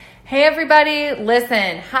Hey everybody,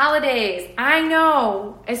 listen, holidays, I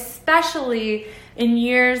know, especially in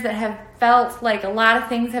years that have felt like a lot of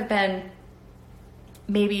things have been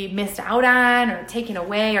maybe missed out on or taken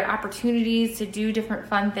away, or opportunities to do different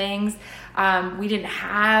fun things we didn't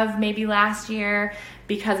have maybe last year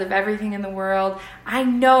because of everything in the world. I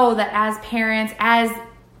know that as parents, as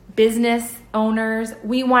business owners,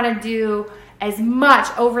 we want to do as much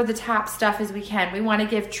over-the-top stuff as we can. We want to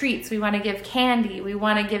give treats. We want to give candy. We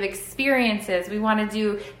want to give experiences. We want to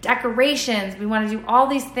do decorations. We want to do all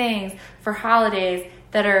these things for holidays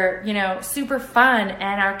that are, super fun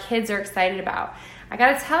and our kids are excited about. I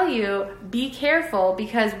got to tell you, be careful,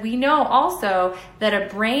 because we know also that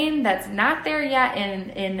a brain that's not there yet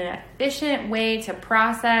in an efficient way to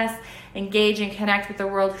process, engage, and connect with the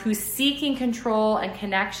world, who's seeking control and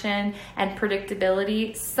connection and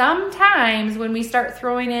predictability, sometimes when we start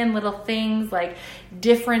throwing in little things like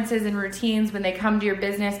differences in routines when they come to your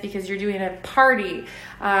business because you're doing a party,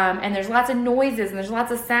 and there's lots of noises and there's lots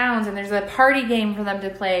of sounds and there's a party game for them to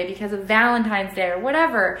play because of Valentine's Day or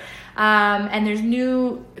whatever, and there's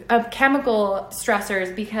new chemical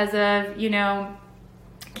stressors because of,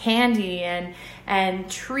 candy and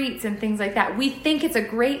treats and things like that. We think it's a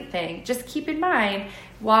great thing. Just keep in mind,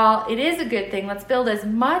 while it is a good thing, let's build as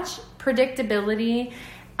much predictability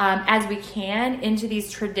as we can into these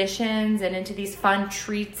traditions and into these fun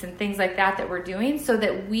treats and things like that we're doing, so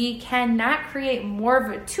that we cannot create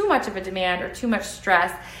too much of a demand or too much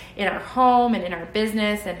stress in our home and in our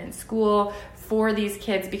business and in school for these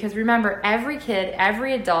kids. Because remember, every kid,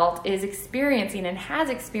 every adult is experiencing and has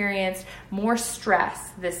experienced more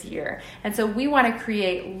stress this year. And so we want to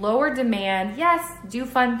create lower demand. Yes, do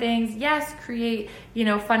fun things. Yes, create,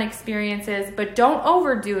 fun experiences, but don't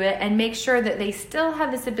overdo it, and make sure that they still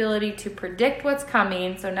have this ability to predict what's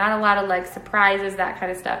coming. So not a lot of surprises, that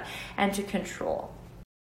kind of stuff, and to control.